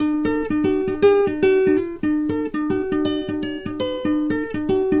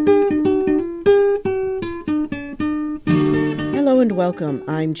welcome.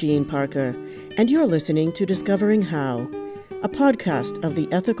 I'm Jean Parker, and you're listening to Discovering How, a podcast of the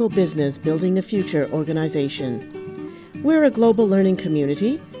Ethical Business Building the Future organization. We're a global learning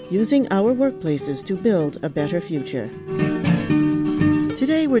community using our workplaces to build a better future.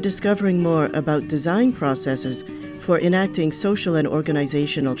 Today, we're discovering more about design processes for enacting social and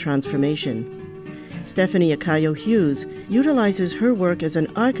organizational transformation. Stephanie Akkaoui-Hughes utilizes her work as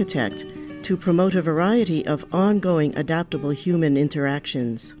an architect to promote a variety of ongoing adaptable human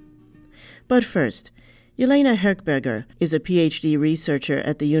interactions. But first, Jelena Hercberga is a Ph.D. researcher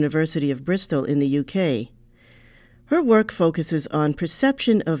at the University of Bristol in the UK. Her work focuses on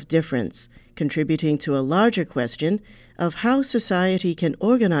perception of difference, contributing to a larger question of how society can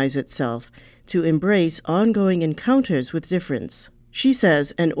organize itself to embrace ongoing encounters with difference. She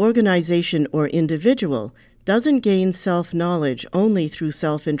says an organization or individual doesn't gain self-knowledge only through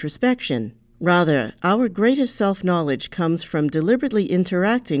self-introspection. Rather, our greatest self-knowledge comes from deliberately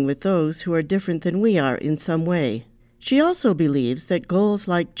interacting with those who are different than we are in some way. She also believes that goals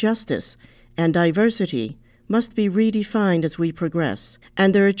like justice and diversity must be redefined as we progress,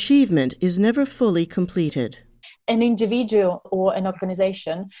 and their achievement is never fully completed. An individual or an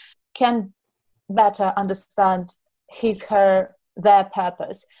organization can better understand their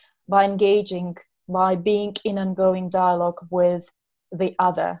purpose by engaging, by being in ongoing dialogue with the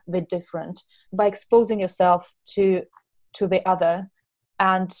other, the different, by exposing yourself to the other,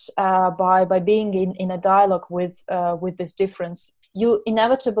 and by being in a dialogue with this difference, you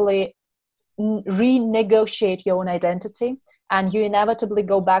inevitably renegotiate your own identity, and you inevitably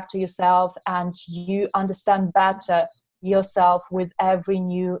go back to yourself, and you understand better yourself with every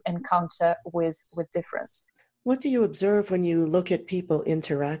new encounter with difference. What do you observe when you look at people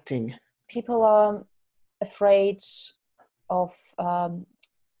interacting? People are afraid of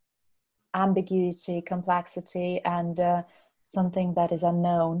ambiguity, complexity, and something that is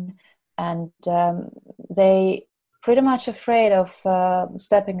unknown. And they pretty much afraid of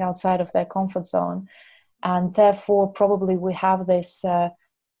stepping outside of their comfort zone. And therefore, probably we have this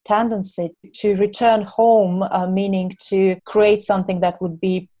tendency to return home, meaning to create something that would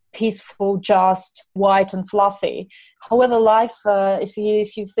be peaceful, just, white and fluffy. However, life, if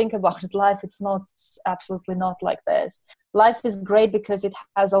you think about it, life, it's absolutely not like this. Life is great because it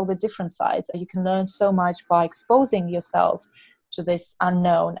has all the different sides. You can learn so much by exposing yourself to this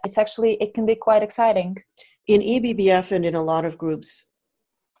unknown. It can be quite exciting. In EBBF and in a lot of groups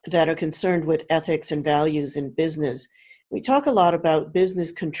that are concerned with ethics and values in business, we talk a lot about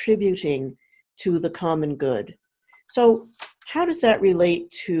business contributing to the common good. So how does that relate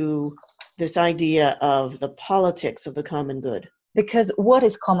to this idea of the politics of the common good? Because what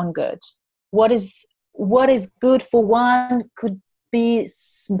is common good? What is good for one could be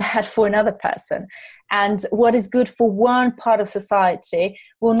bad for another person. And what is good for one part of society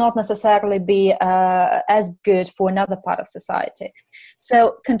will not necessarily be as good for another part of society.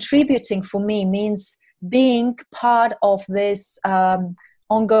 So contributing for me means being part of this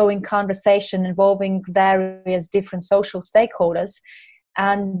ongoing conversation involving various different social stakeholders,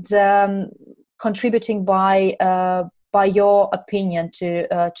 and contributing by your opinion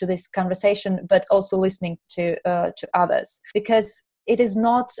to this conversation, but also listening to others, because it is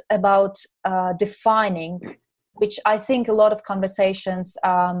not about defining, which I think a lot of conversations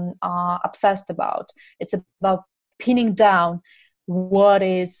are obsessed about. It's about pinning down what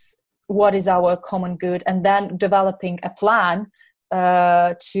is our common good, and then developing a plan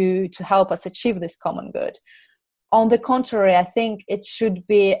to help us achieve this common good. On the contrary, I think it should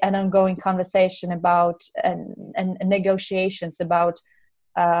be an ongoing conversation about and negotiations about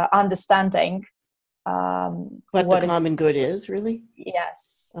understanding what the common good is, really?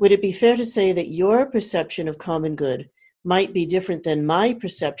 Yes. Would it be fair to say that your perception of common good might be different than my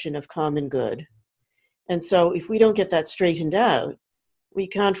perception of common good? And so if we don't get that straightened out, we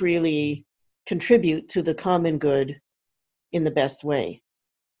can't really contribute to the common good in the best way.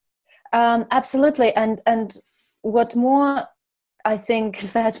 Absolutely. And what more, I think,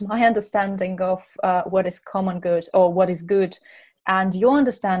 is that my understanding of what is common good or what is good, and your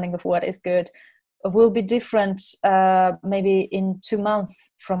understanding of what is good will be different maybe in 2 months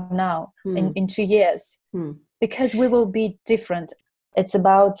from now, in 2 years, because we will be different. It's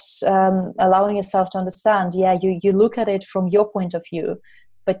about allowing yourself to understand, you look at it from your point of view,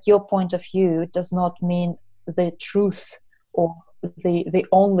 but your point of view does not mean the truth or the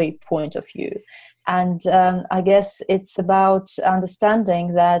only point of view. And I guess it's about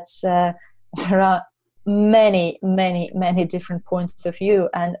understanding that there are many, many, many different points of view,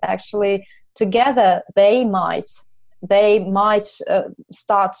 and actually together they might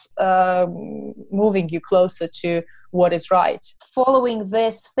start moving you closer to what is right. Following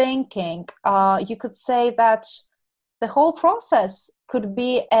this thinking, you could say that the whole process could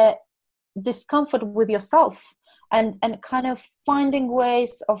be a discomfort with yourself, and kind of finding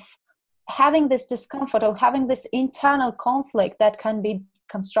ways of having this discomfort or having this internal conflict that can be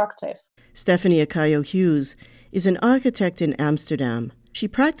constructive. Stephanie Akkaoui-Hughes is an architect in Amsterdam. She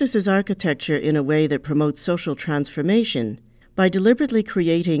practices architecture in a way that promotes social transformation by deliberately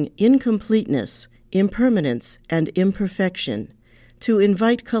creating incompleteness, impermanence, and imperfection to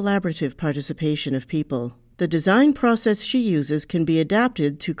invite collaborative participation of people. The design process she uses can be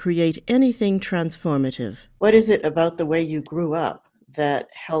adapted to create anything transformative. What is it about the way you grew up that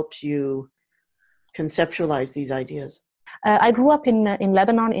helped you conceptualize these ideas? I grew up in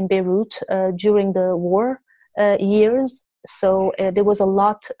Lebanon, in Beirut, during the war years. So there was a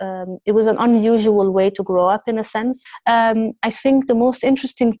lot, it was an unusual way to grow up in a sense. I think the most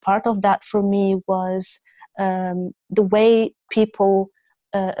interesting part of that for me was the way people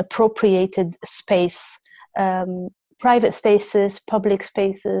appropriated space, private spaces, public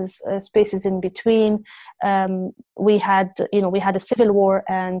spaces, spaces in between. We had a civil war,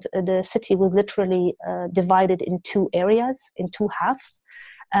 and the city was literally divided in two areas, in two halves.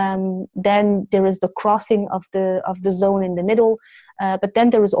 Then there is the crossing of the zone in the middle, but then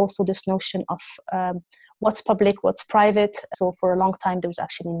there is also this notion of what's public, what's private. So for a long time there was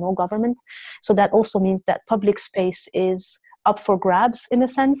actually no government. So that also means that public space is up for grabs in a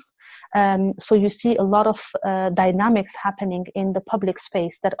sense. So you see a lot of dynamics happening in the public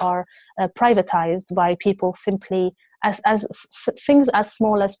space that are privatized by people simply as things as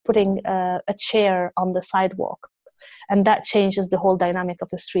small as putting a chair on the sidewalk. And that changes the whole dynamic of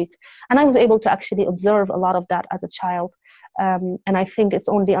the street. And I was able to actually observe a lot of that as a child. And I think it's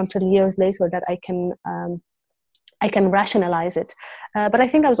only until years later that I can rationalize it. But I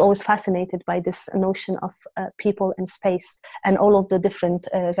think I was always fascinated by this notion of people and space and all of the different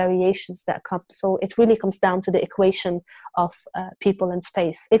variations that come. So it really comes down to the equation of people and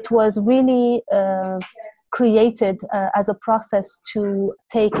space. It was really created as a process to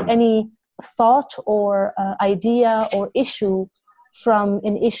take any thought or idea or issue from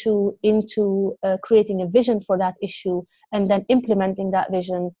an issue into creating a vision for that issue, and then implementing that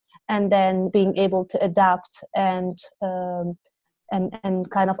vision, and then being able to adapt and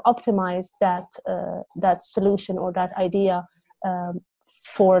kind of optimize that solution or that idea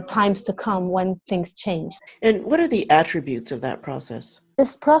for times to come when things change. And what are the attributes of that process?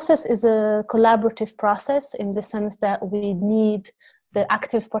 This process is a collaborative process in the sense that we need the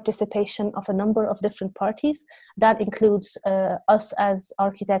active participation of a number of different parties. That includes us as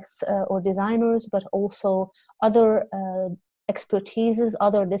architects or designers, but also other expertises,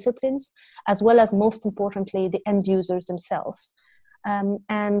 other disciplines, as well as, most importantly, the end users themselves.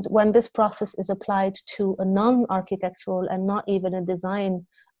 And when this process is applied to a non-architectural and not even a design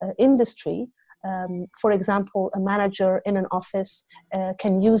industry, for example, a manager in an office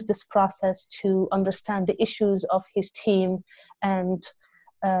can use this process to understand the issues of his team and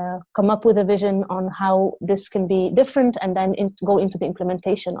come up with a vision on how this can be different, and then go into the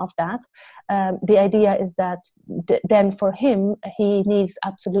implementation of that. The idea is that then for him, he needs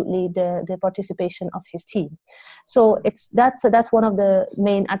absolutely the participation of his team. So that's one of the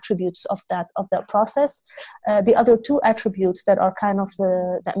main attributes of that process. The other two attributes that are kind of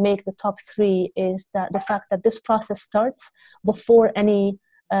that make the top three is that the fact that this process starts before any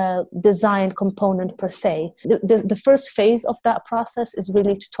design component per se. The first phase of that process is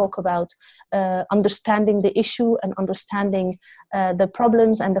really to talk about understanding the issue and understanding the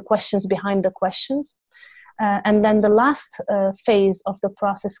problems and the questions behind the questions. And then the last phase of the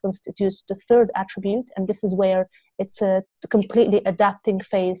process constitutes the third attribute, and this is where it's a completely adapting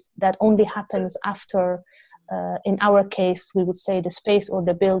phase that only happens after, in our case, we would say the space or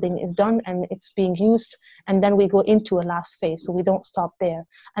the building is done and it's being used, and then we go into a last phase, so we don't stop there.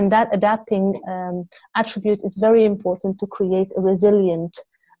 And that adapting attribute is very important to create a resilient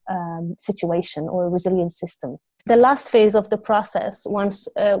situation or a resilient system. The last phase of the process, once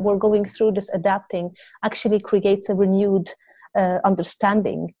we're going through this adapting, actually creates a renewed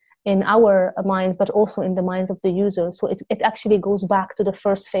understanding in our minds, but also in the minds of the user. So it actually goes back to the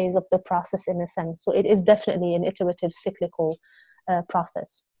first phase of the process in a sense. So it is definitely an iterative, cyclical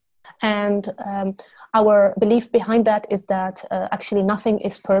process. And our belief behind that is that actually nothing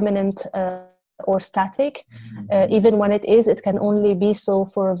is permanent or static. Even when it is, it can only be so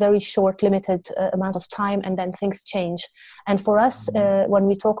for a very short, limited amount of time, and then things change. And for us, when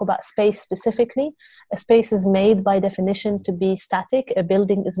we talk about space specifically, a space is made by definition to be static. A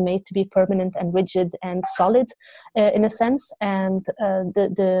building is made to be permanent and rigid and solid in a sense. And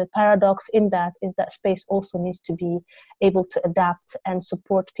the paradox in that is that space also needs to be able to adapt and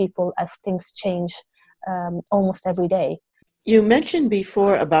support people as things change almost every day. You mentioned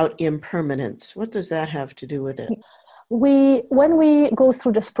before about impermanence. What does that have to do with it? When we go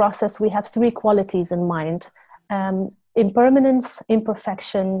through this process, we have three qualities in mind: impermanence,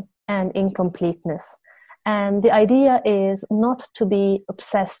 imperfection, and incompleteness. And the idea is not to be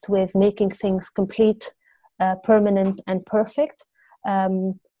obsessed with making things complete, permanent, and perfect,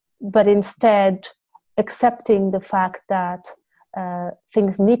 but instead accepting the fact that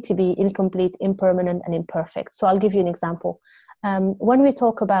things need to be incomplete, impermanent, and imperfect. So I'll give you an example. When we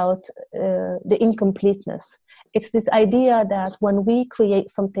talk about the incompleteness, it's this idea that when we create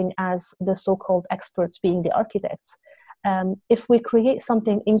something as the so-called experts, being the architects, if we create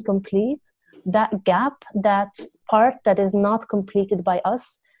something incomplete, that gap, that part that is not completed by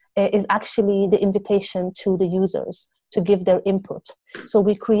us, is actually the invitation to the users to give their input. So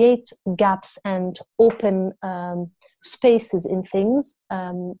we create gaps and open spaces in things,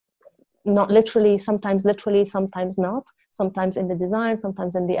 not literally, sometimes not, sometimes in the design,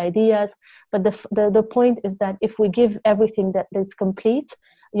 sometimes in the ideas. But the point is that if we give everything that is complete,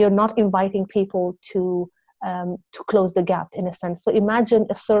 you're not inviting people to close the gap, in a sense. So imagine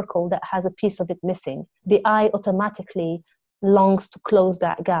a circle that has a piece of it missing. The eye automatically longs to close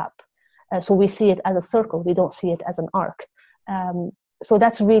that gap. So we see it as a circle. We don't see it as an arc. So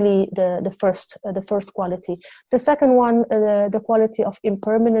that's really the first quality. The second one, the quality of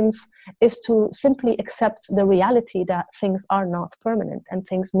impermanence, is to simply accept the reality that things are not permanent and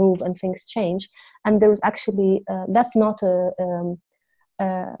things move and things change. And there's actually that's not a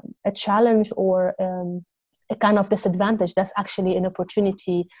challenge or a kind of disadvantage. That's actually an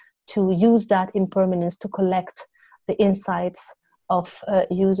opportunity to use that impermanence to collect the insights of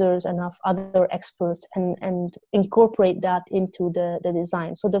users and of other experts and incorporate that into the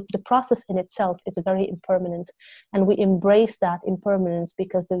design. So the process in itself is very impermanent, and we embrace that impermanence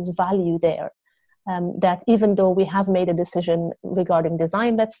because there's value there. That even though we have made a decision regarding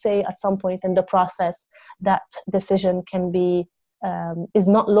design, let's say, at some point in the process, that decision can be is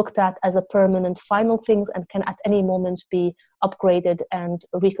not looked at as a permanent final thing and can at any moment be upgraded and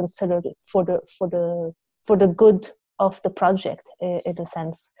reconsidered for the good of the project, in a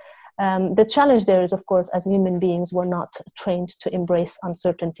sense. The challenge there is, of course, as human beings, we're not trained to embrace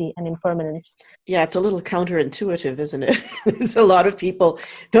uncertainty and impermanence. Yeah, it's a little counterintuitive, isn't it? There's a lot of people,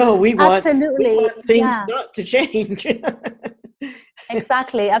 no, we want things not to change.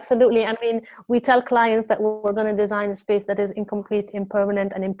 Exactly, absolutely. I mean, we tell clients that we're going to design a space that is incomplete,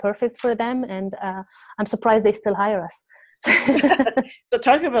 impermanent, and imperfect for them, and I'm surprised they still hire us. So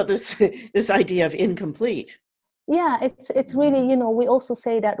talk about this idea of incomplete. Yeah, it's really, we also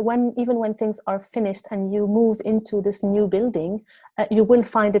say that even when things are finished and you move into this new building, you will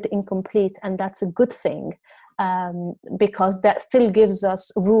find it incomplete, and that's a good thing. Because that still gives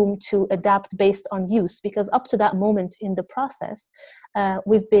us room to adapt based on use, because up to that moment in the process,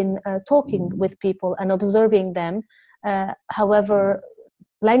 we've been talking with people and observing them. However,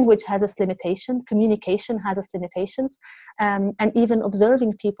 language has its limitation, communication has its limitations, and even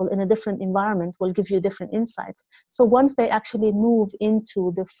observing people in a different environment will give you different insights. So once they actually move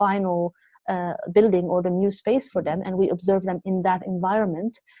into the final building or the new space for them, and we observe them in that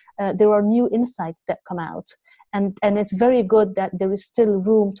environment, there are new insights that come out. And it's very good that there is still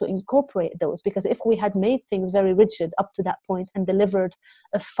room to incorporate those, because if we had made things very rigid up to that point and delivered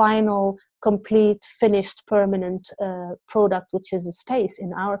a final, complete, finished, permanent product, which is a space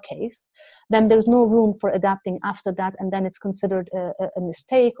in our case, then there's no room for adapting after that, and then it's considered a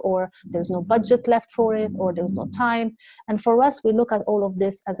mistake, or there's no budget left for it, or there's no time. And for us, we look at all of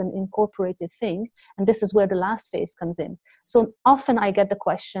this as an incorporated thing, and this is where the last phase comes in. So often I get the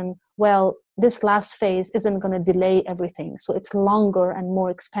question, well, this last phase isn't going to delay everything, so it's longer and more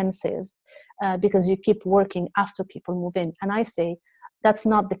expensive because you keep working after people move in. And I say, that's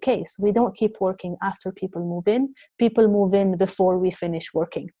not the case. We don't keep working after people move in. People move in before we finish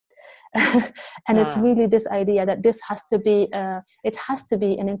working. And it's really this idea that this has to be, it has to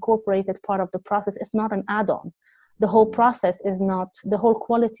be an incorporated part of the process. It's not an add-on. The whole process is not, the whole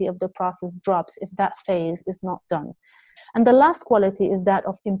quality of the process drops if that phase is not done. And the last quality is that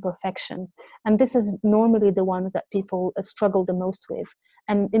of imperfection. And this is normally the ones that people struggle the most with.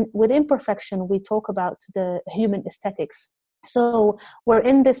 And with imperfection, we talk about the human aesthetics. So we're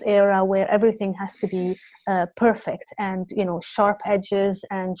in this era where everything has to be perfect and, sharp edges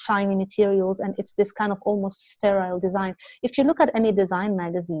and shiny materials. And it's this kind of almost sterile design. If you look at any design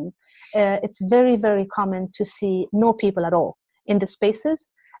magazine, it's very, very common to see no people at all in the spaces.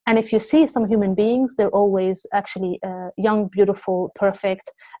 And if you see some human beings, they're always actually young, beautiful,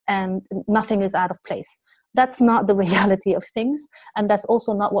 perfect, and nothing is out of place. That's not the reality of things. And that's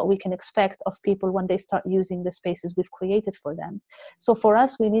also not what we can expect of people when they start using the spaces we've created for them. So for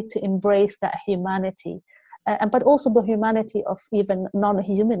us, we need to embrace that humanity, but also the humanity of even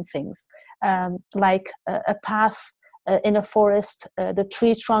non-human things, like a path in a forest, the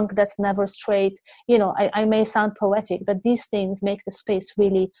tree trunk that's never straight. I may sound poetic, but these things make the space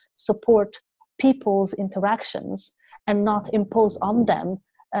really support people's interactions and not impose on them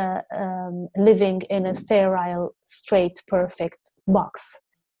living in a sterile, straight, perfect box.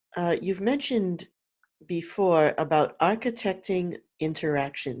 You've mentioned before about architecting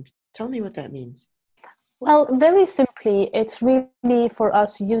interaction. Tell me what that means. Well, very simply, it's really for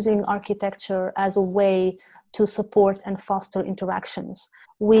us using architecture as a way to support and foster interactions.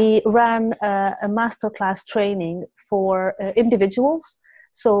 We ran a masterclass training for individuals.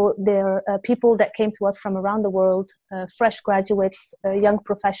 So there are people that came to us from around the world, fresh graduates, young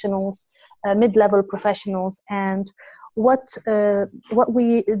professionals, mid-level professionals. And what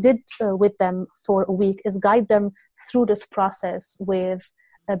we did with them for a week is guide them through this process with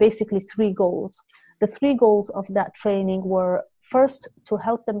basically 3 goals. The 3 goals of that training were, first, to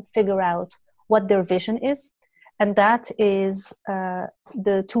help them figure out what their vision is. And that is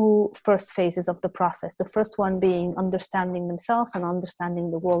the 2 first phases of the process. The first one being understanding themselves and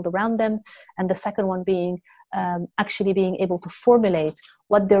understanding the world around them. And the second one being actually being able to formulate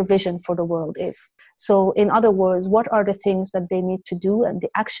what their vision for the world is. So in other words, what are the things that they need to do and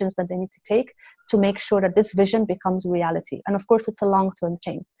the actions that they need to take to make sure that this vision becomes reality? And of course, it's a long-term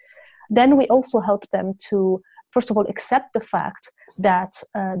thing. Then we also help them to, first of all, accept the fact that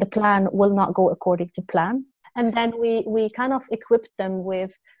the plan will not go according to plan. And then we kind of equip them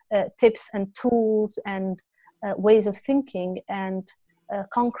with tips and tools and ways of thinking and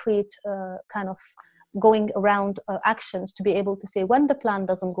concrete kind of going around actions to be able to say, when the plan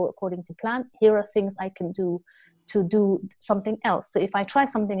doesn't go according to plan, here are things I can do to do something else. So if I try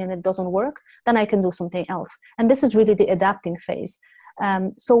something and it doesn't work, then I can do something else. And this is really the adapting phase.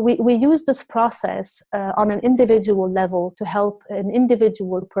 So we use this process on an individual level to help an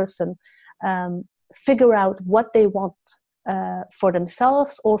individual person figure out what they want for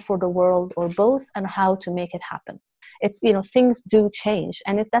themselves or for the world or both, and how to make it happen. It's, things do change,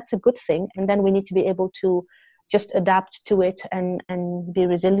 and that's a good thing. And then we need to be able to just adapt to it and be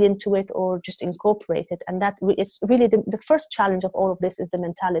resilient to it, or just incorporate it. And that is really the first challenge of all of this, is the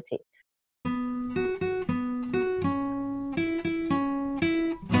mentality.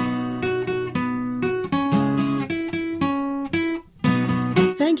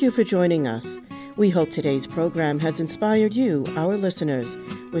 Thank you for joining us. We hope today's program has inspired you, our listeners,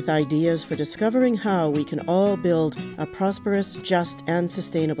 with ideas for discovering how we can all build a prosperous, just, and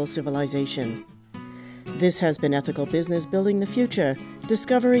sustainable civilization. This has been Ethical Business Building the Future,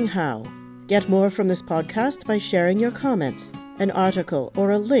 Discovering How. Get more from this podcast by sharing your comments, an article,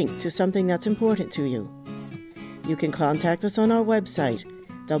 or a link to something that's important to you. You can contact us on our website,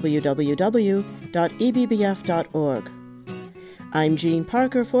 www.ebbf.org. I'm Jean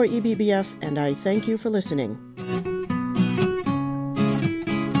Parker for EBBF, and I thank you for listening.